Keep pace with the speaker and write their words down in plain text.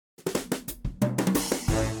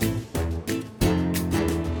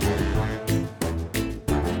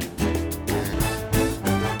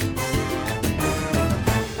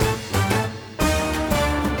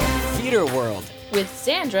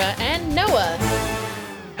Sandra and Noah.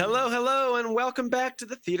 Hello, hello, and welcome back to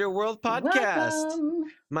the Theater World Podcast. Welcome.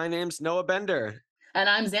 My name's Noah Bender. And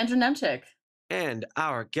I'm Sandra Nemchik. And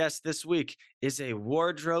our guest this week is a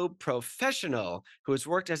wardrobe professional who has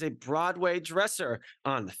worked as a Broadway dresser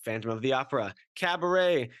on The Phantom of the Opera,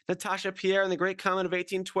 Cabaret, Natasha Pierre and the Great Comet of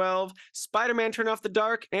 1812, Spiderman Turn Off the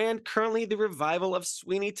Dark, and currently the revival of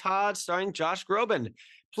Sweeney Todd starring Josh Groban.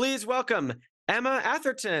 Please welcome Emma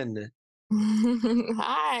Atherton.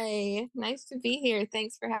 Hi, nice to be here.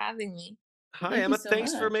 Thanks for having me. Hi, Thank you Emma. so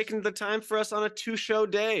Thanks for much. making the time for us on a 2-show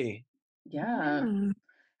day. Yeah.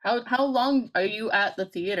 How long are you at the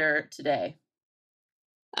theater today?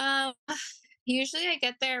 Um, Usually I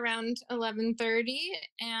get there around 11:30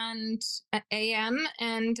 and a.m.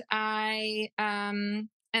 and I am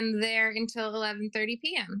there until 11:30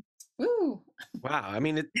 p.m. Woo. Wow. I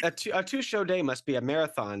mean, a 2-show day must be a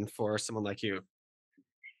marathon for someone like you.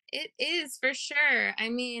 It is for sure. I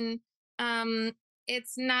mean,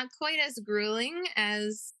 it's not quite as grueling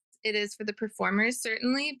as it is for the performers,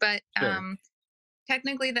 certainly, but Sure.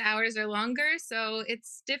 technically the hours are longer, so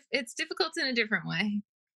it's difficult in a different way.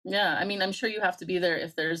 Yeah, I mean, I'm sure you have to be there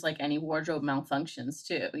if there's like any wardrobe malfunctions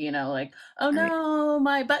too, like, oh I- no,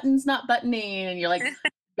 my button's not buttoning, and you're like,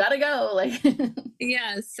 gotta go. Like,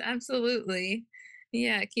 Yes, absolutely.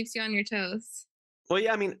 Yeah, it keeps you on your toes. Well,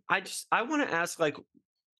 yeah, I mean, I want to ask, like,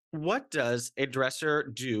 what does a dresser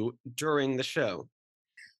do during the show?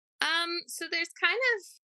 So there's kind of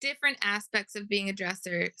different aspects of being a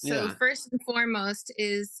dresser. So Yeah. first and foremost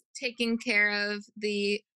is taking care of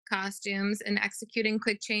the costumes and executing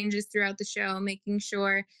quick changes throughout the show, making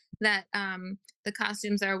sure that the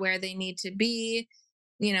costumes are where they need to be,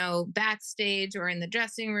 backstage or in the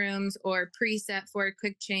dressing rooms or preset for a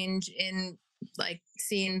quick change in like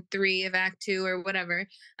scene 3 of act 2 or whatever.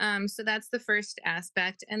 So that's the first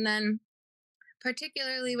aspect. And then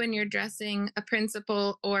particularly when you're dressing a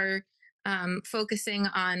principal or focusing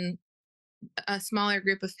on a smaller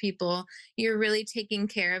group of people, you're really taking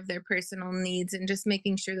care of their personal needs and just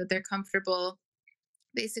making sure that they're comfortable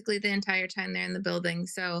basically the entire time they're in the building.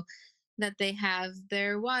 So that they have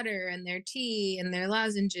their water and their tea and their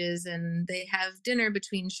lozenges and they have dinner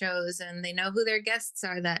between shows and they know who their guests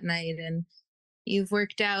are that night. And you've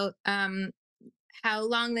worked out how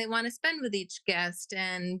long they want to spend with each guest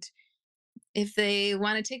and if they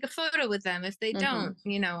want to take a photo with them, if they don't,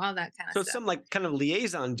 all that kind of So it's stuff. some like kind of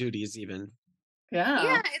liaison duties even. yeah.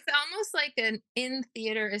 Yeah, it's almost like an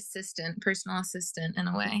in-theater assistant, personal assistant in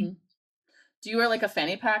a way. Mhm. Do you wear like a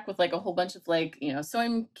fanny pack with like a whole bunch of like,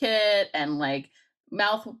 sewing kit and like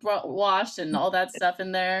mouthwash and all that stuff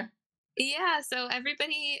in there? Yeah, so every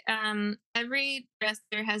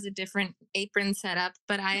dresser has a different apron setup,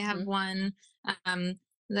 but I have Mhm. one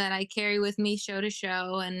that I carry with me show to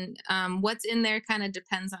show, and what's in there kind of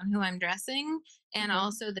depends on who I'm dressing and Mhm.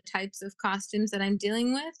 also the types of costumes that I'm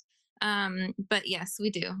dealing with. But yes, we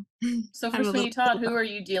do. So Have for a Sweeney little- Todd, who are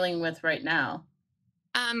you dealing with right now?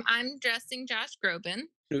 I'm dressing Josh Groban,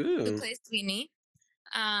 who Ooh. plays Sweeney.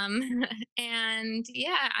 And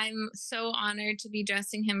yeah, I'm so honored to be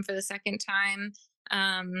dressing him for the second time.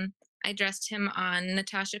 I dressed him on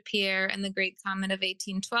Natasha Pierre and the Great Comet of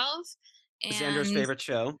 1812. Sandra's And favorite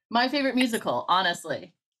show. My favorite musical,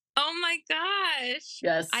 honestly. oh my gosh.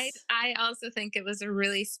 Yes. I also think it was a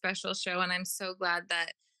really special show, and I'm so glad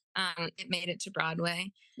that it made it to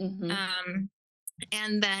Broadway. Mhm.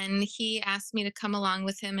 And then he asked me to come along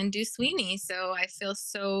with him and do Sweeney. So I feel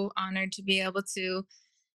so honored to be able to,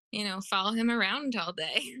 follow him around all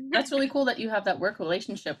day. That's really cool that you have that work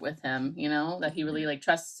relationship with him, that he really like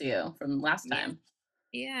trusts you from last Yeah. time.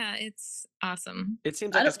 Yeah, it's awesome. It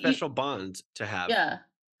seems I like a don't- you- special bond to have. Yeah.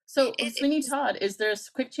 So It Sweeney is. Todd, is there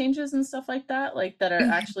quick changes and stuff like that? Like that are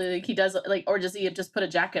actually like he does like, or does he just put a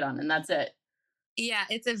jacket on and that's it? Yeah,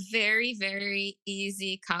 it's a very, very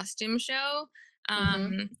easy costume show.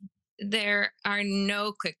 Mhm. There are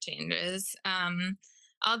no quick changes.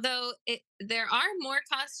 Although there are more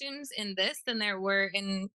costumes in this than there were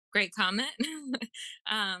in Great Comet.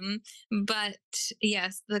 But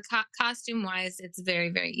yes, the costume wise, it's very,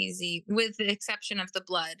 very easy, with the exception of the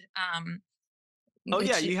blood. Oh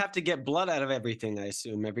yeah, Which you have to get blood out of everything, I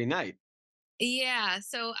assume, every night. yeah,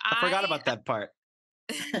 so I forgot about that part.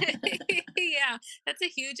 yeah, that's a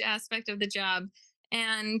huge aspect of the job.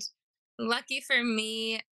 And lucky for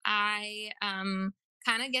me, I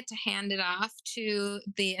kind of get to hand it off to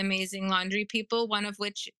the amazing laundry people, one of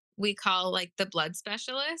which we call like the blood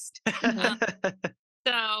specialist.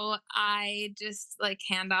 So I just like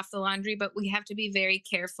hand off the laundry, but we have to be very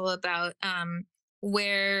careful about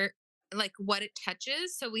where like what it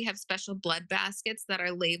touches. So we have special blood baskets that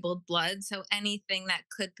are labeled blood. So anything that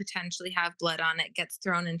could potentially have blood on it gets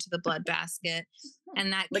thrown into the blood basket,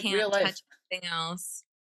 and that Like can't real life. touch anything else.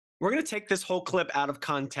 We're gonna take this whole clip out of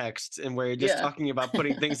context, and where you're just Yeah. talking about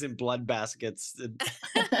putting things in blood baskets.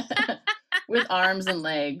 With arms and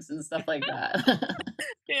legs and stuff like that.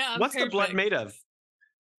 Yeah, What's the blood perfect. made of?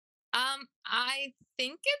 I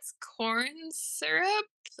think it's corn syrup,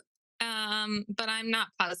 but I'm not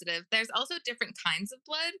positive. There's also different kinds of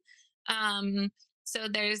blood. So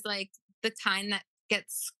there's like the kind that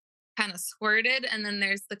gets kind of squirted, and then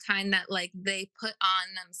there's the kind that like they put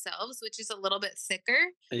on themselves, which is a little bit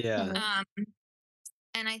thicker. Yeah. Mhm.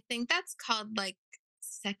 And I think that's called like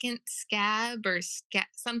second scab or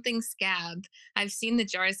something scab. I've seen the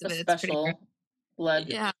jars A of it. It's pretty gross. special blood.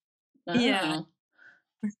 Yeah. Yeah. Oh,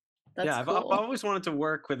 Yeah, that's I've cool. always wanted to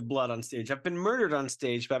work with blood on stage. I've been murdered on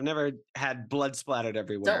stage, but I've never had blood splattered Don't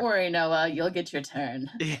everywhere. worry, Noah. You'll get your turn.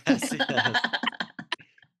 Yes, yes.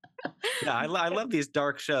 Yeah, I love these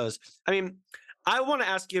dark shows. I mean, I want to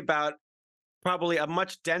ask you about probably a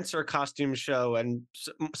much denser costume show and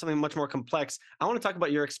something much more complex. I want to talk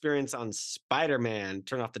about your experience on Spider-Man: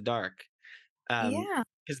 Turn Off the Dark, Yeah.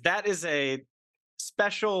 because that is a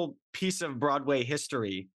special piece of Broadway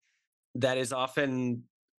history that is often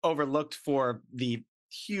overlooked for the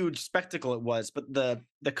huge spectacle it was. But the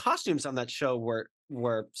costumes on that show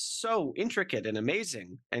were so intricate and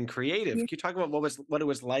amazing and creative. Can you talk about what it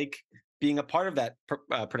was like being a part of that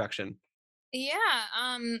production? Yeah.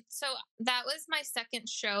 So that was my second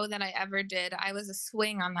show that I ever did. I was a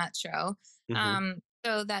swing on that show. Hmm.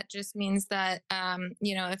 So that just means that,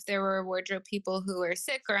 if there were wardrobe people who were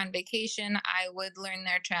sick or on vacation, I would learn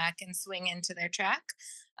their track and swing into their track.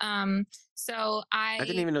 So I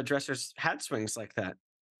didn't even know dressers had swings like that.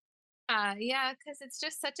 yeah, because it's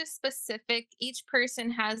just such a specific, each person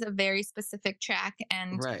has a very specific track.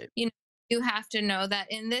 And, Right. you have to know that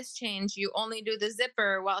in this change, you only do the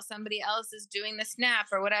zipper while somebody else is doing the snap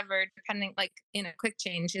or whatever, depending, like in a quick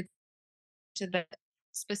change, it's to the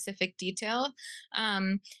specific detail.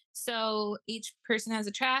 So each person has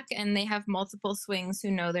a track and they have multiple swings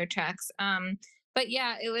who know their tracks. But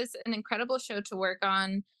yeah, it was an incredible show to work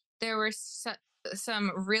on. There were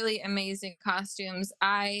some really amazing costumes.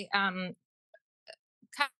 I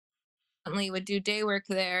constantly would do day work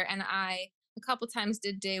there, and I a couple times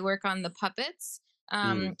did day work on the puppets.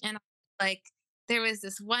 Mm. And like there was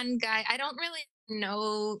this one guy, I don't really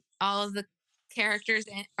know all of the characters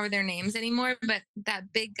or their names anymore, but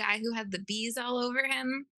that big guy who had the bees all over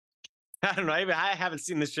him. I don't know. I haven't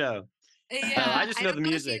seen the show. I Yeah, just know the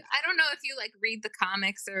music. I don't know if you like read the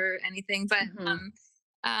comics or anything, but Mhm.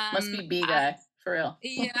 Must um be B I guy for real.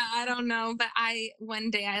 yeah, I don't know, but I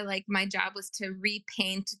one day I like my job was to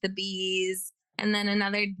repaint the bees, and then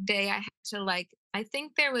another day I had to like I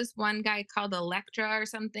think there was one guy called Electra or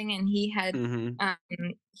something, and Hmm.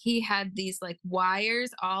 um he had these like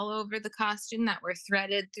wires all over the costume that were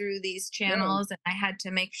threaded through these Whoa. channels, and I had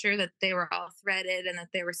to make sure that they were all threaded and that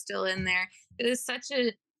they were still in there. It was such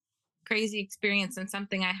a crazy experience and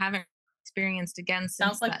something I haven't experienced again since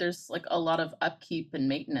Sounds like that. there's like a lot of upkeep and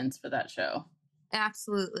maintenance for that show.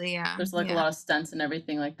 Absolutely, yeah, There's like a yeah. lot of stunts and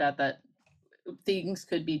everything like that that things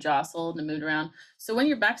could be jostled and moved around. So when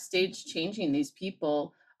you're backstage changing these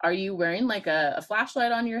people, are you wearing like a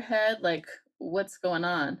flashlight on your head? Like what's going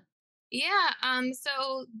on? Yeah,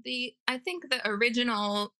 so the I think the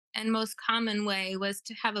original and most common way was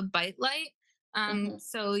to have a bite light. Hmm.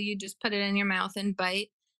 So you just put it in your mouth and bite,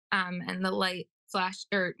 and the light flash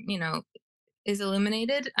or is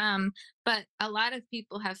illuminated. But a lot of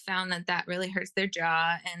people have found that that really hurts their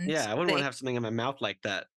jaw, and Yeah, I wouldn't want to they have something in my mouth like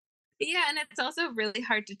that. yeah, and it's also really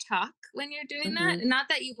hard to talk when you're doing that. Hmm. Not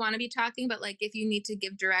that you want to be talking, but like if you need to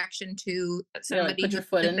give direction to Yeah, like somebody put who's your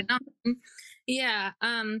foot sipping in. on. Yeah.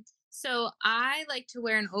 So I like to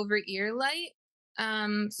wear an over ear light. So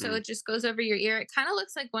Mm. it just goes over your ear. It kind of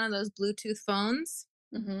looks like one of those Bluetooth phones.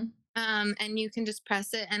 Hmm. And you can just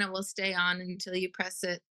press it and it will stay on until you press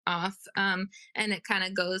it off. And it kind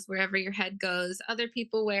of goes wherever your head goes. Other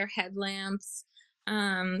people wear headlamps.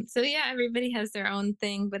 So yeah, everybody has their own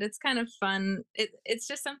thing, but it's kind of fun. It's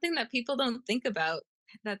just something that people don't think about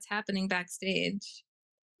that's happening backstage.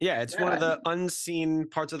 Yeah, it's one of Yeah. the unseen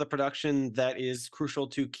parts of the production that is crucial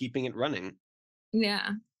to keeping it running.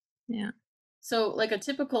 Yeah. Yeah. So like a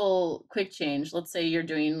typical quick change, let's say you're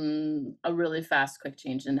doing a really fast quick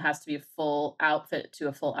change and it has to be a full outfit to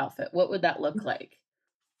a full outfit. What would that look like?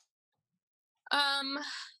 Um,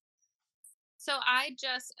 so I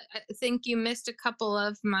think you missed a couple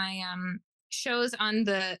of my shows on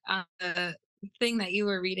the thing that you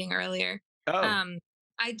were reading earlier. Oh, Um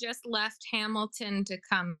I just left Hamilton to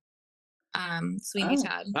come, Sweeney Oh,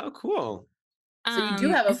 Todd. Oh, cool. so you do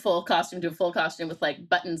have a And full costume, do a full costume with like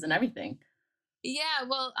buttons and everything. yeah,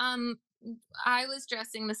 well, I was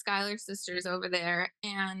dressing the Schuyler sisters over there,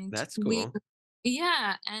 and That's cool.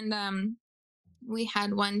 yeah, and we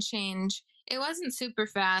had one change. It wasn't super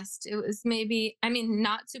fast. It was maybe, I mean,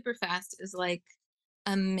 not super fast is like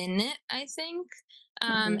a minute, I think.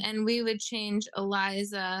 Hmm. And we would change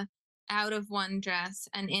Eliza out of one dress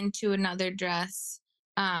and into another dress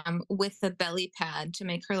with a belly pad to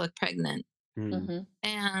make her look pregnant. Hmm. Hmm.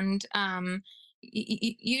 And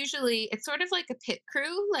usually it's sort of like a pit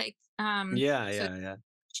crew, like Yeah, so yeah, yeah.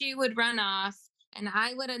 she would run off and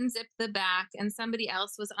I would unzip the back and somebody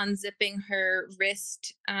else was unzipping her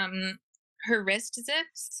wrist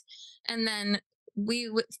zips, and then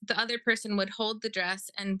the other person would hold the dress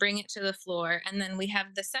and bring it to the floor, and then we have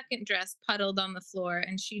the second dress puddled on the floor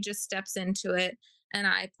and she just steps into it and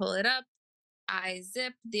I pull it up, I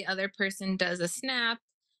zip, the other person does a snap,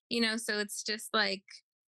 so it's just like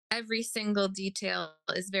every single detail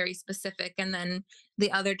is very specific. And then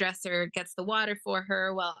the other dresser gets the water for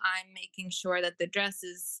her while I'm making sure that the dress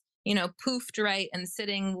is, poofed right and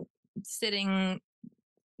sitting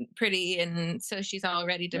pretty. And so she's all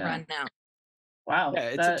ready to Yeah. run out. Wow. Yeah,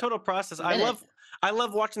 it's a That total process. a I minute. love I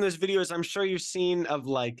love watching those videos. I'm sure you've seen of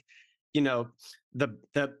like, you know, the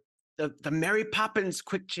the the Mary Poppins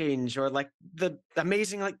quick change or like the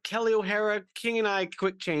amazing like Kelly O'Hara King and I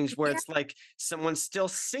quick change where Yeah. it's like someone's still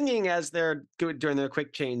singing as they're doing their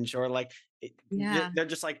quick change or like Yeah. they're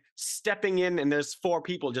just like stepping in and there's four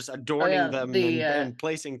people just Oh adorning yeah, them the and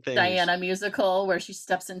placing things. Diana musical where she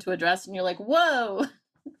steps into a dress and you're like, whoa.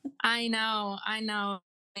 I know. I know.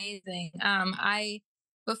 Amazing. I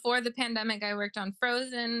Before the pandemic, I worked on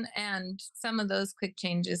Frozen, and some of those quick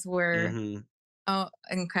changes were Hmm.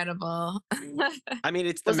 incredible. I mean,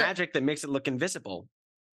 it's the Was it magic that makes it look invisible.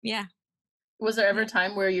 Yeah. was there ever Yeah. a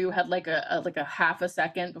time where you had like a half a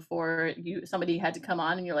second before somebody had to come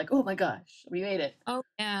on and you're like, oh my gosh, we made it. Oh,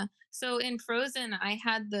 yeah. So in Frozen, I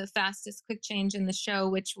had the fastest quick change in the show,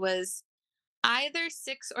 which was either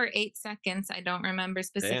 6 or 8 seconds. I don't remember Damn.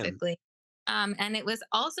 specifically. And it was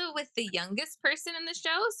also with the youngest person in the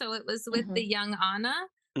show. So it was with the Hmm. young Anna.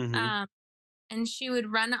 Hmm. Um, and she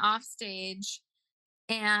would run off stage,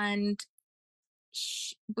 and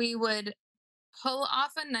we would pull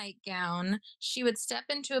off a nightgown. She would step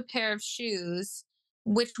into a pair of shoes,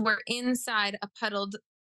 which were inside a puddled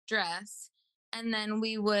dress. And then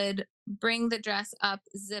we would bring the dress up,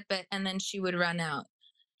 zip it, and then she would run out.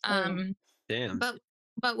 Oh. Um, Damn. but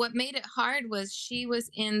but what made it hard was she was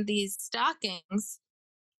in these stockings,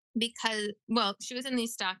 because, well, she was in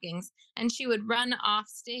these stockings and she would run off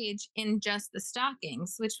stage in just the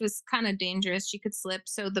stockings, which was kind of dangerous. She could slip.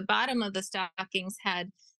 So the bottom of the stockings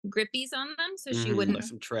had grippies on them so she Hmm. wouldn't. Like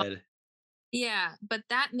some tread. Yeah, but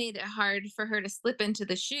that made it hard for her to slip into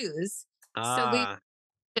the shoes. So we Ah,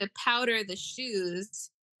 had to powder the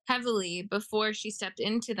shoes heavily before she stepped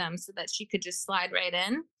into them so that she could just slide right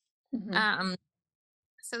in. Hmm. Um,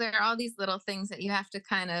 so there are all these little things that you have to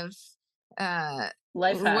kind of uh,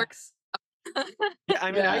 Life work. hacks. yeah.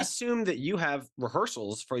 I mean, I Yeah. assume that you have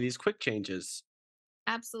rehearsals for these quick changes.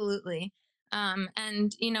 Absolutely.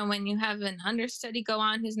 And when you have an understudy go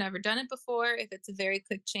on who's never done it before, if it's a very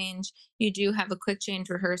quick change, you do have a quick change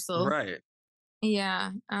rehearsal. Right.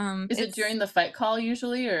 Yeah. Is it It's during the fight call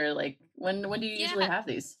usually, or like when do you usually Yeah, have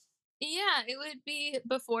these? yeah, it would be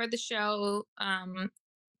before the show,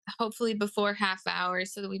 hopefully before half hour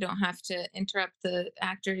so that we don't have to interrupt the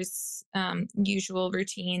actors' usual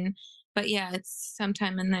routine. But yeah, it's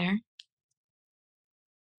sometime in there.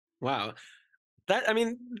 Wow. That I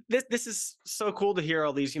mean, this is so cool to hear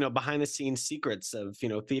all these, behind the scenes secrets of,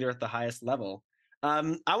 theater at the highest level. I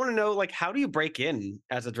want to know, like, how do you break in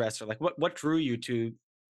as a dresser? Like, what drew you to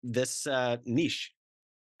this niche?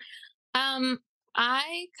 Um,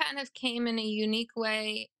 I kind of came in a unique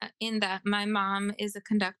way, in that my mom is a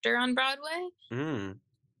conductor on Broadway. Mm.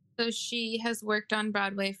 So she has worked on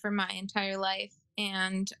Broadway for my entire life.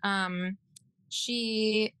 And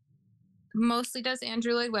she mostly does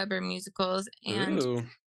Andrew Lloyd Webber musicals. And Ooh.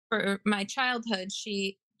 for my childhood,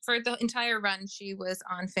 for the entire run, she was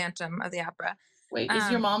on Phantom of the Opera. Wait, is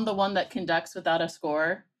your Um, mom the one that conducts without a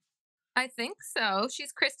score? I think so.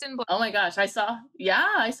 She's Kristen Bell. Oh my gosh, I saw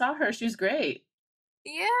her. She was great.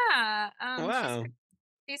 Yeah. Wow.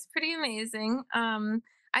 She's pretty amazing.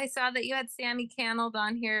 I saw that you had Sammy Cannell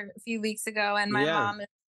on here a few weeks ago, and my Yeah. mom is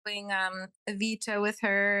doing Evita with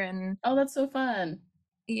her, and Oh, that's so fun.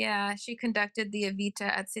 yeah, she conducted the Evita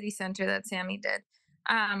at City Center that Sammy did.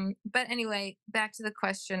 But anyway, back to the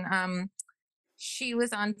question. she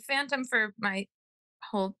was on Phantom for my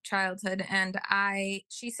whole childhood, and I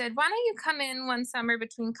she said, "Why don't you come in one summer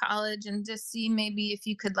between college and just see maybe if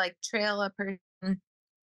you could like trail a person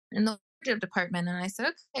in the wardrobe department?" And I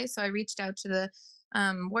said, "Okay." So I reached out to the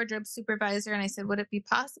wardrobe supervisor and I said, "Would it be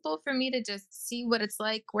possible for me to just see what it's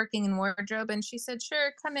like working in wardrobe?" And she said,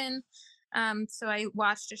 "Sure, come in." So I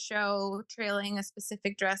watched a show trailing a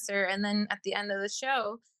specific dresser, and then at the end of the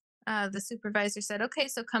show, the supervisor said, "Okay,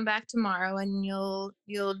 so come back tomorrow, and you'll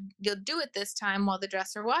do it this time while the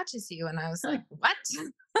dresser watches you." And I was Huh. like, "What?"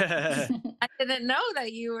 I didn't know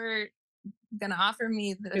that you were gonna offer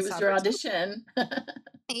me It this was your opportunity. audition.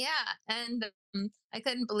 Yeah, and I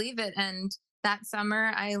couldn't believe it. And that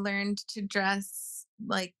summer, I learned to dress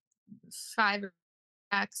like five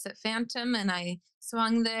acts at Phantom, and I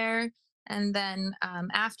swung there. And then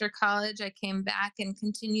after college, I came back and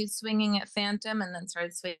continued swinging at Phantom, and then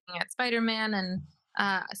started swinging at Spiderman. And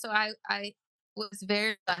so I was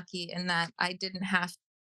very lucky in that I didn't have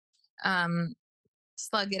um,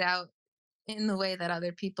 slug it out in the way that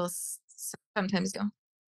other people sometimes do.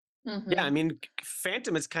 Yeah, I Hmm. mean,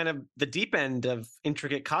 Phantom is kind of the deep end of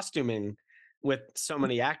intricate costuming with so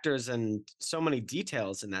many actors and so many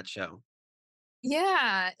details in that show.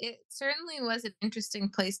 Yeah, it certainly was an interesting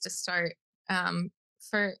place to start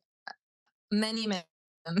for many, many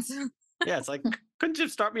months. Yeah, it's like, couldn't you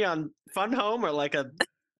start me on Fun Home or like a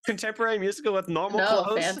contemporary musical with normal No,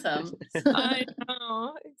 clothes? Phantom. I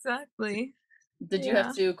know, exactly. Did you have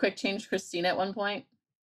Yeah. to quick change Christine at one point?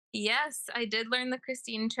 Yes, I did learn the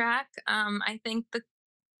Christine track. I think the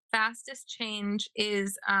fastest change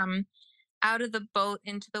is out of the boat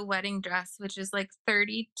into the wedding dress, which is like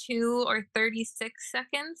 32 or 36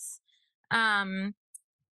 seconds. Um,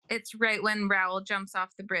 it's right when Raoul jumps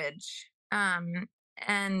off the bridge.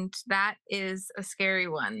 And that is a scary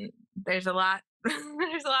one. There's a lot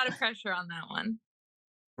there's a lot of pressure on that one.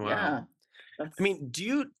 Wow. Yeah, I that's mean, do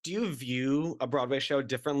you view a Broadway show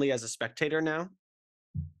differently as a spectator now?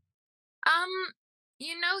 Um,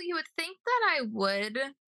 you would think that I would,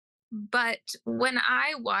 but when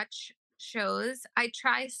I watch shows, I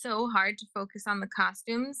try so hard to focus on the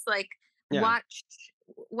costumes, like Yeah. watch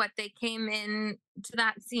what they came in to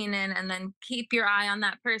that scene in, and then keep your eye on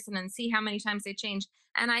that person and see how many times they change.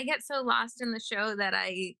 And I get so lost in the show that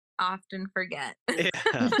I often forget. Yeah.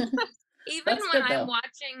 that's good though.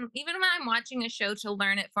 Even when I'm watching a show to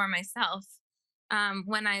learn it for myself,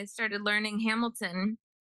 when I started learning Hamilton,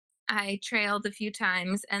 I trailed a few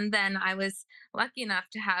times, and then I was lucky enough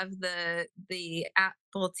to have the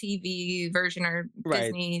Apple TV version or Right.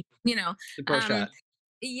 Disney, The pro um, shot.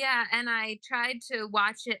 yeah, and I tried to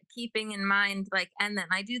watch it keeping in mind, like, and then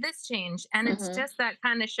I do this change. And it's Hmm. just that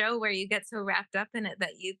kind of show where you get so wrapped up in it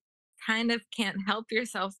that you kind of can't help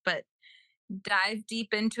yourself but dive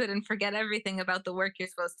deep into it and forget everything about the work you're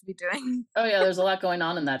supposed to be doing. Oh yeah, there's a lot going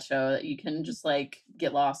on in that show that you can just like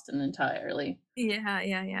get lost in entirely. Yeah,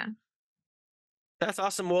 yeah, yeah. That's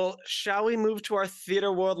awesome. Well, shall we move to our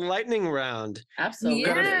theater world lightning round? Absolutely.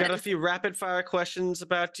 Got a Yes. few rapid fire questions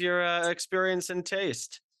about your experience and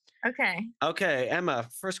taste. Okay. Okay, Emma,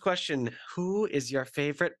 first question. Who is your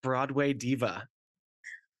favorite Broadway diva?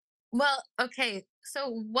 Well, okay. So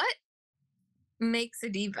what makes a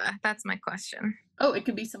diva? That's my question. Oh, it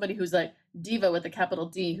could be somebody who's like diva with a capital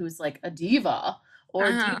D, who's like a diva, or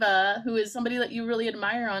Uh-huh. diva who is somebody that you really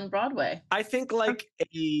admire on Broadway. I think Ok like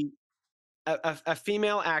a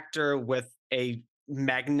female actor with a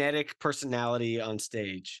magnetic personality on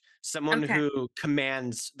stage, someone okay. who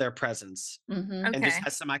commands their presence Hmm. and just Okay.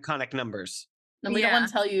 has some iconic numbers. And we don't want Yeah.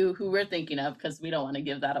 to tell you who we're thinking of because we don't want to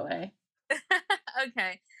give that away.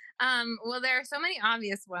 Okay. Well, there are so many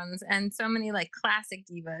obvious ones and so many like classic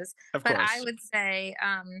divas, Of but I course. would say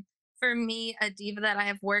for me a diva that I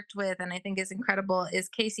have worked with and I think is incredible is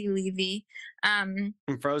Casey Levy. Um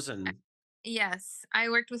From Frozen. yes, I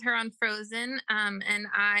worked with her on Frozen, and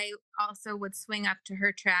I also would swing up to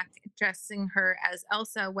her track dressing her as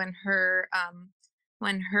Elsa when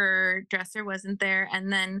her dresser wasn't there.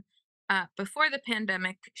 And then before the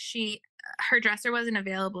pandemic, she her dresser wasn't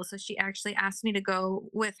available, so she actually asked me to go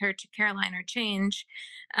with her to Caroline or change.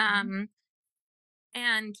 Mhm. Um,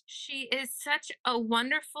 and she is such a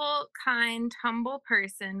wonderful, kind, humble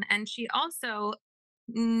person, and she also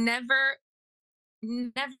never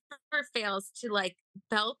never fails to like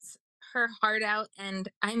belt her heart out. And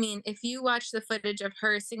I mean, if you watch the footage of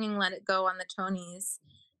her singing Let It Go on the Tonys,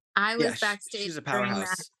 I Yeah, was backstage she's a during that.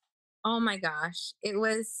 powerhouse. Oh my gosh, it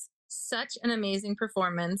was such an amazing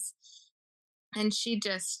performance. And she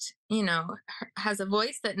just, has a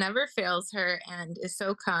voice that never fails her and is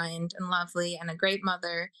so kind and lovely and a great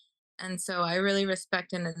mother. And so I really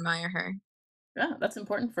respect and admire her. Yeah, that's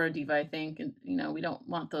important for a diva, I think, and, we don't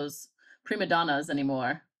want those prima donnas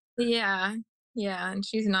anymore. Yeah. Yeah, and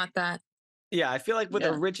she's not that. Yeah, I feel like with Yeah.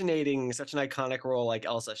 originating such an iconic role like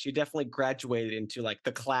Elsa, she definitely graduated into like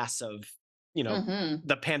the class of, you know, Mhm.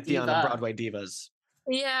 the pantheon of Diva. Broadway divas.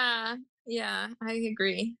 Yeah. Yeah, I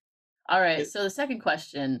agree. Alright, It- so the second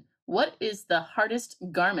question, what is the hardest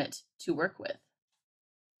garment to work with?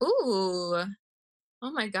 Ooh.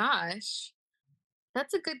 Oh my gosh.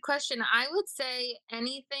 That's a good question. I would say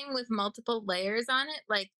anything with multiple layers on it,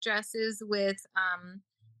 like dresses with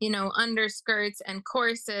underskirts and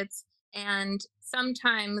corsets. And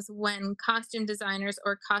sometimes when costume designers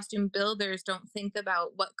or costume builders don't think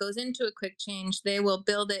about what goes into a quick change, they will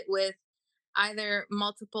build it with either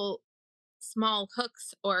multiple small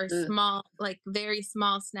hooks or Ugh, small, like very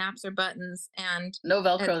small snaps or buttons. And no it,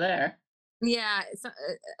 Velcro there. yeah,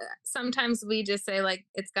 sometimes we just say, like,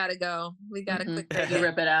 it's got to go. We got to Mhm. quick You change.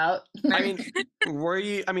 rip it out. I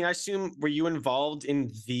Right. mean, I assume, were you involved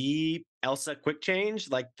in the Elsa quick change,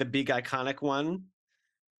 like the big iconic one?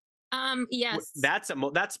 Yes. That's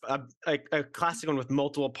a classic one with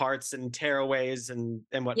multiple parts and tearaways and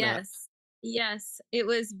whatnot. Yes. Yes. It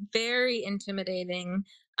was very intimidating,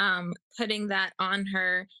 putting that on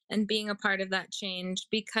her and being a part of that change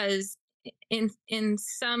because in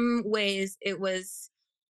some ways it was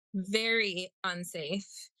very unsafe.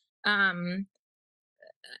 Um,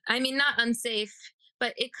 I mean, not unsafe,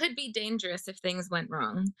 but it could be dangerous if things went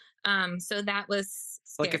wrong. So that was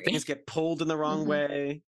Like if things scary. get pulled in the wrong Mhm.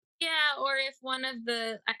 way. Yeah, or if one of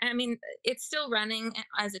I mean, it's still running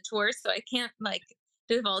as a tour, so I can't like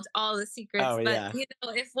divulge all the Oh secrets, but yeah.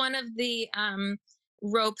 if one of the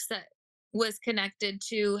ropes that was connected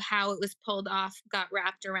to how it was pulled off got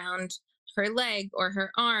wrapped around her leg or her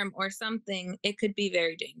arm or something, it could be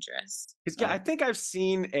very dangerous. 'Cause, yeah, I Oh. think I've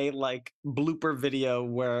seen a like blooper video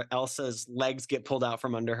where Elsa's legs get pulled out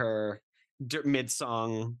from under her mid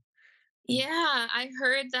song. Yeah, I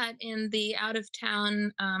heard that in the out of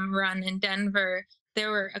town run in Denver, there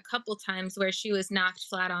were a couple times where she was knocked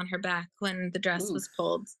flat on her back when the dress Oof. was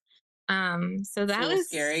pulled. So It's a that little was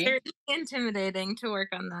scary. certainly intimidating to work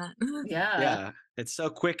on that. Yeah. Yeah, it's so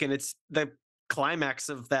quick and it's the climax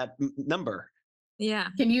of that number. Yeah.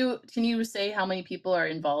 Can you say how many people are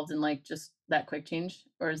involved in, like, just that quick change,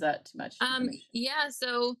 or is that too much information? Yeah,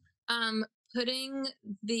 so um putting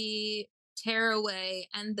the tearaway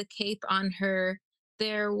and the cape on her,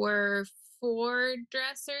 there were four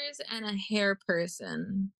dressers and a hair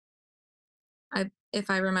person. If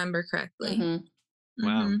I remember correctly. Mhm.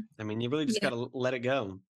 Wow. Mhm. I mean, you really just Yeah. gotta let it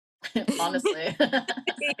go. Honestly.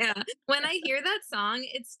 Yeah. When I hear that song,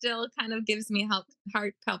 it still kind of gives me heart It's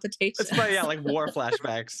funny, yeah, palpitations. like war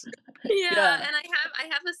flashbacks. Yeah, Yeah. and I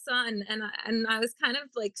have a son, and I was kind of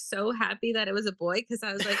like so happy that it was a boy because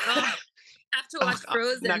I was like, oh, I have to Oh, watch God, not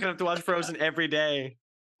Frozen, gonna have to watch Frozen every day.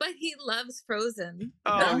 but he loves Frozen.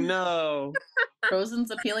 Oh Yeah. no.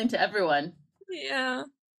 Frozen's appealing to everyone. Yeah.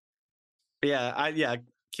 Yeah,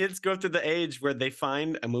 kids go through the age where they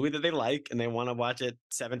find a movie that they like and they want to watch it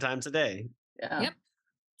 7 times a day. Yeah. Yep.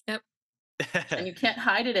 Yep. And you can't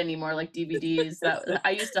hide it anymore like DVDs. That I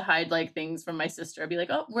used to hide, like, things from my sister. I'd be like,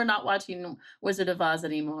 "Oh, we're not watching Wizard of Oz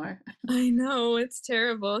anymore." I know it's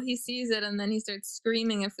terrible. He sees it and then he starts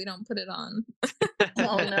screaming if we don't put it on.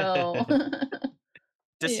 Oh, no.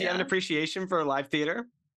 Does he have an Yeah. appreciation for live theater?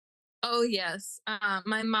 Oh, yes.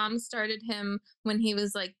 My mom started him when he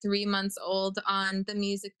was like 3 months old on The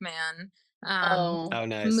Music Man Oh. Oh,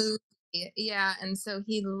 nice. movie. Yeah, and so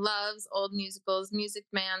he loves old musicals, Music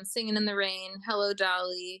Man, Singing in the Rain, Hello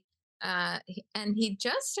Dolly. And he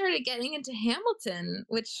just started getting into Hamilton,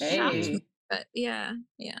 which shocked me. Mm. Hey. But yeah,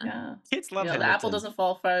 yeah, Yeah. Kids love The apple Hamilton. doesn't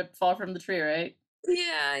fall from the tree, right?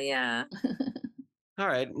 yeah, yeah. All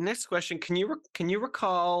right, next question. Can you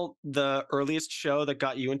recall the earliest show that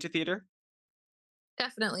got you into theater?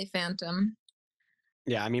 Definitely Phantom.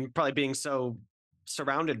 Yeah, I mean, probably being so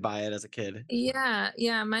surrounded by it as a kid. Yeah,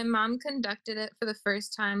 yeah. My mom conducted it for the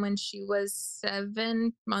first time when she was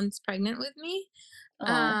 7 months pregnant with me.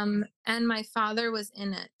 Oh. And my father was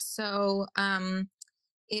in it. So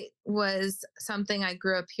it was something I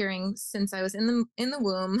grew up hearing since I was in the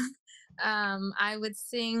womb. I would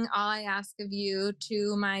sing "All I Ask of You"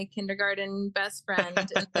 to my kindergarten best friend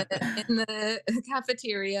in the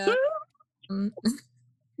cafeteria. Um,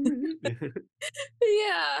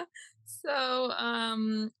 yeah.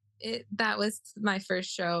 So it that was my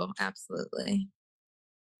first show. Absolutely.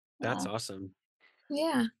 That's Oh. awesome.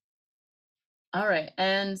 Yeah. Alright,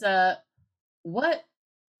 and, what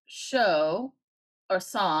show or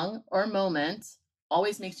song or moment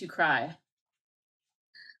always makes you cry?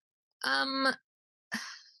 Um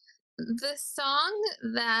The song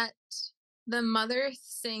that the mother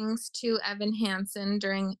sings to Evan Hansen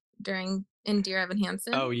during in Dear Evan Oh,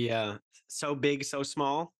 Hansen. yeah. So big, so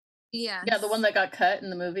small. Yeah, the one Yes. that got cut in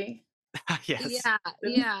the movie. Yes. Yeah,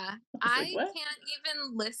 Didn't yeah. I was like, I "What?" can't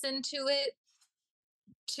even listen to it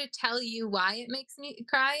to tell you why it makes me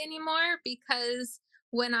cry anymore, because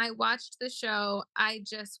when I watched the show, I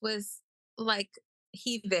just was like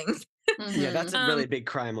heaving. Yeah, that's Mhm. a um really big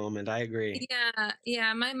cry moment. I agree. yeah,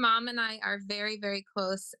 yeah, my mom and I are very, very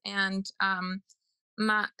close, and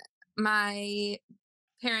my my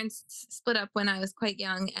parents split up when I was quite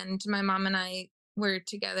young, and my mom and I were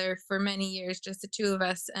together for many years, just the two of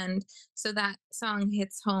us. And so that song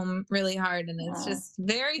hits home really hard, and it's Aw. just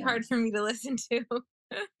very Yeah. hard for me to listen to.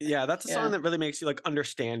 Yeah, that's a song Yeah. that really makes you like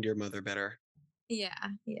understand your mother better. Yeah,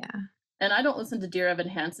 yeah. And I don't listen to Dear Evan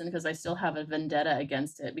Hansen because I still have a vendetta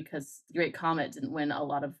against it because The Great Comet didn't win a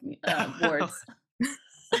lot of awards.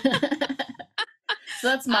 So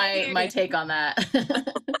that's I my hear my you. take on that.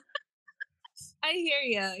 I hear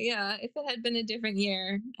you. Yeah. If it had been a different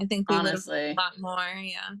year, I think we would have a Honestly. lot more.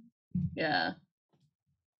 Yeah. Yeah.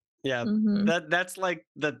 Yeah, Hmm. that's like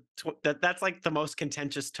the most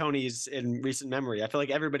contentious Tonys in recent memory. I feel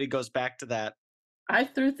like everybody goes back to that. I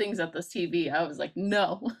threw things at this TV. I was like,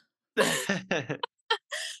 "No." I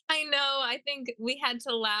know. I think we had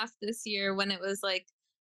to laugh this year when it was like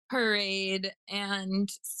Parade and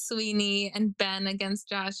Sweeney and Ben against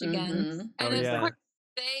Josh again. Mhm. Oh And of yeah, course,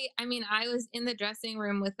 I mean, I was in the dressing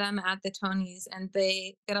room with them at the Tonys, and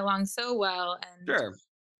they get along so well. sure.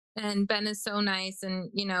 And Ben is so nice.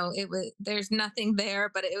 And, there's nothing there,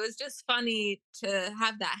 but it was just funny to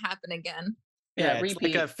have that happen again. Yeah, Yeah, it's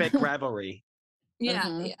like a repeat. fake rivalry. Yeah.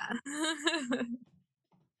 Mhm. Yeah.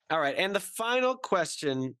 All right, and the final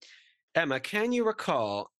question, Emma, can you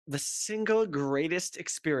recall the single greatest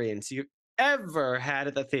experience you ever had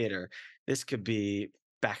at the theater? This could be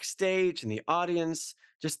backstage in the audience,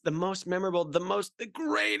 just the most memorable, the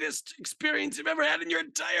greatest experience you've ever had in your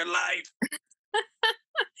entire life.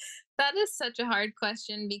 That is such a hard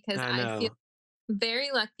question, because I I feel know. very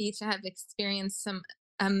lucky to have experienced some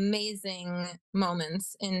amazing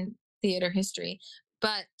moments in theater history.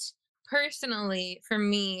 But personally, for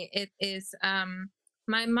me, it is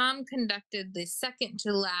my mom conducted the second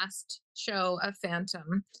to last show of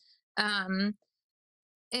Phantom. Um,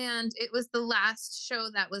 and it was the last show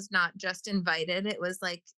that was not just invited. It was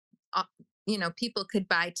like, uh, people could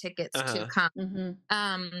buy tickets to Uh-huh. come.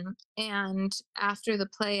 Mhm. And after the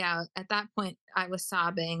play out, at that point, I was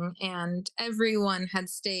sobbing, and everyone had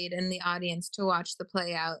stayed in the audience to watch the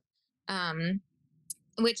play out, um,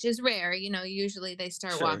 which is rare. Usually they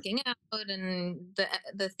start Sure. walking out, and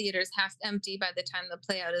the theater's half empty by the time the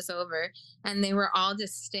play out is over. And they were all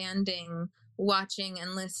just standing, watching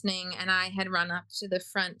and listening. And I had run up to the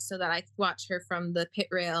front so that I could watch her from the pit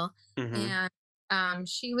rail. Hmm. And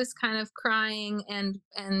she was kind of crying, and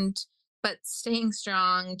but staying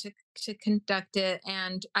strong to conduct it.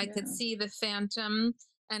 And I could Yeah. see the Phantom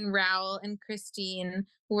and Raoul and Christine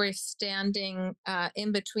were standing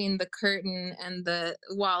in between the curtain and the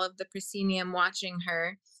wall of the proscenium watching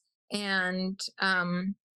her. And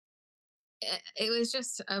it was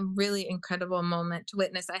just a really incredible moment to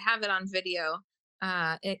witness. I have it on video.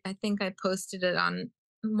 I think I posted it on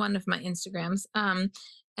one of my Instagrams.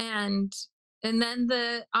 And and then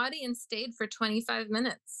the audience stayed for 25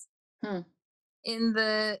 minutes Hmm. in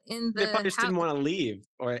the They probably just house. didn't want to leave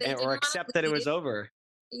They or didn't want accept to that it was leave. over.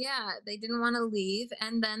 Yeah, they didn't want to leave.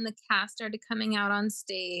 And then the cast started coming out on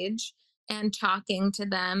stage and talking to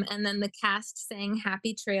them. And then the cast sang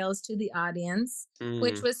Happy Trails to the audience,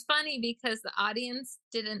 which Mm, was funny because the audience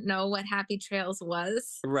didn't know what Happy Trails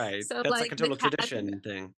was. right. So, That's like like, a the total cast, tradition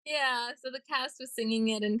thing. yeah, so the cast was singing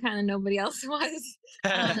it, and kind of nobody else was.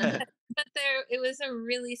 But it was a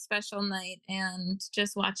really special night. And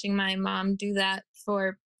just watching my mom do that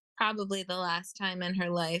for probably the last time in her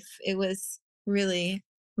life, it was really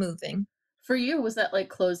moving. For you, was that like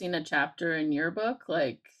closing a chapter in your book?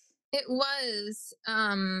 Like, It was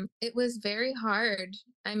very hard.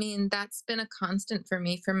 I mean, that's been a constant for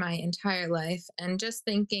me for my entire life. And just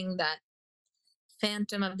thinking that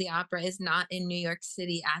Phantom of the Opera is not in New York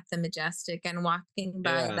City at the Majestic, and walking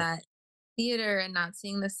by Yeah. that theater and not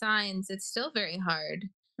seeing the signs, it's still very hard.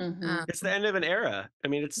 mhm. Um, It's the end of an era. I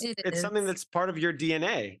mean, it it's something is. that's part of your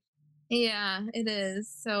DNA. Yeah, it is.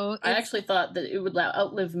 So I it's, actually thought that it would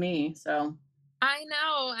outlive me, so I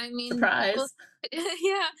know. I mean, people, surprise.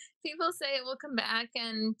 yeah, people say it will come back.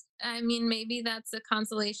 And I mean, maybe that's a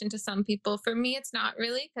consolation to some people. For me, it's not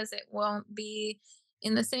really, because it won't be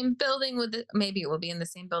in the same building maybe it will be in the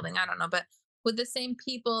same building. I don't know. But with the same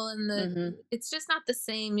people, and Hmm. it's just not the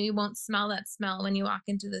same. You won't smell that smell when you walk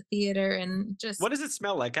into the theater, and What just does it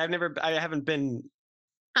smell like? I haven't been.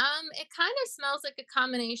 it kind of smells like a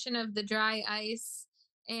combination of the dry ice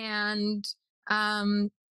and um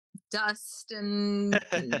dust and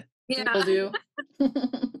Will yeah. do.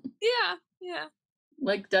 Yeah, yeah,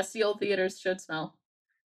 Like dusty old theaters should smell.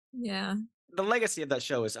 yeah, The legacy of that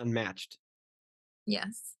show is unmatched.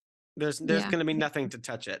 yes, There's yeah, going to be nothing to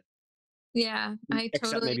touch it yeah, I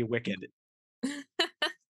except totally maybe Wicked.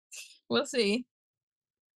 we'll see.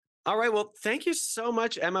 All right. Well, thank you so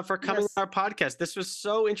much, Emma, for coming Yes. on our podcast. This was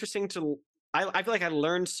so interesting to. I feel like I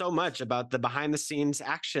learned so much about the behind the scenes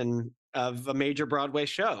action of a major Broadway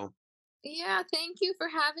show. Yeah, thank you for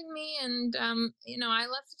having me. And I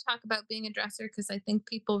love to talk about being a dresser because I think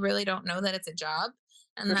people really don't know that it's a job,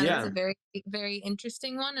 For and that it's Yeah. a sure. very, very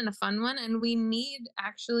interesting one and a fun one. And we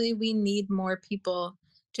need more people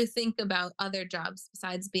to think about other jobs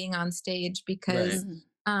besides being on stage, Right. because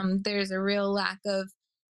Mhm. there's a real lack of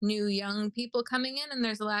new young people coming in, and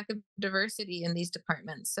there's a lack of diversity in these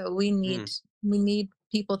departments. So we need Mm. we need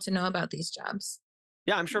people to know about these jobs.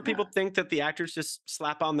 Yeah, I'm sure people Yeah. think that the actors just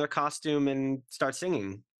slap on their costume and start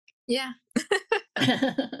singing. Yeah.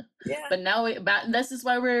 Yeah. But now this is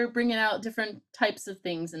why we're bringing out different types of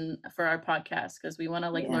things and for our podcast, because we want to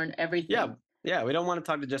like Yeah. learn Yeah. everything. Yeah. We don't want to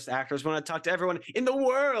talk to just actors. We want to talk to everyone in the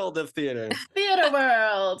world of theater. Theater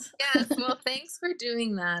world. Yes, well, thanks for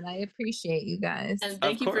doing that. I appreciate you guys. And Of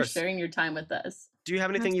thank you for course. sharing your time with us. Do you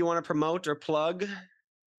have anything you want to promote or plug?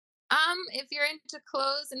 If you're into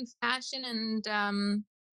clothes and fashion, and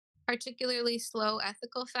particularly slow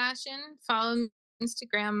ethical fashion, follow me on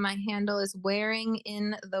Instagram. My handle is wearing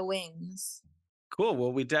in the wings. Cool.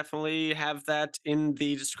 Well, we definitely have that in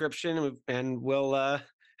the description, and we'll, I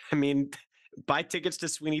mean, buy tickets to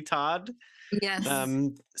Sweeney Todd, Yes.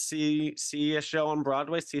 see a show on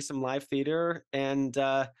Broadway, see some live theater, and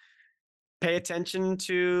pay attention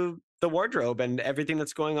to the wardrobe and everything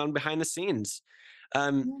that's going on behind the scenes.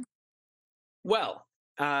 Um, Yeah. well,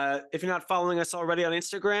 if you're not following us already on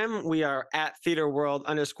Instagram, we are at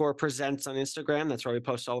theaterworld_presents on Instagram. That's where we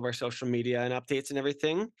post all of our social media and updates and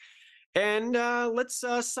everything. And let's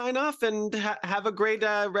sign off and have a great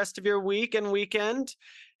rest of your week and weekend.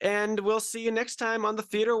 And we'll see you next time on the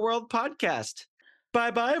Theater World podcast. Bye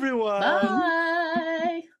bye, everyone.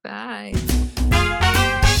 Bye. Bye.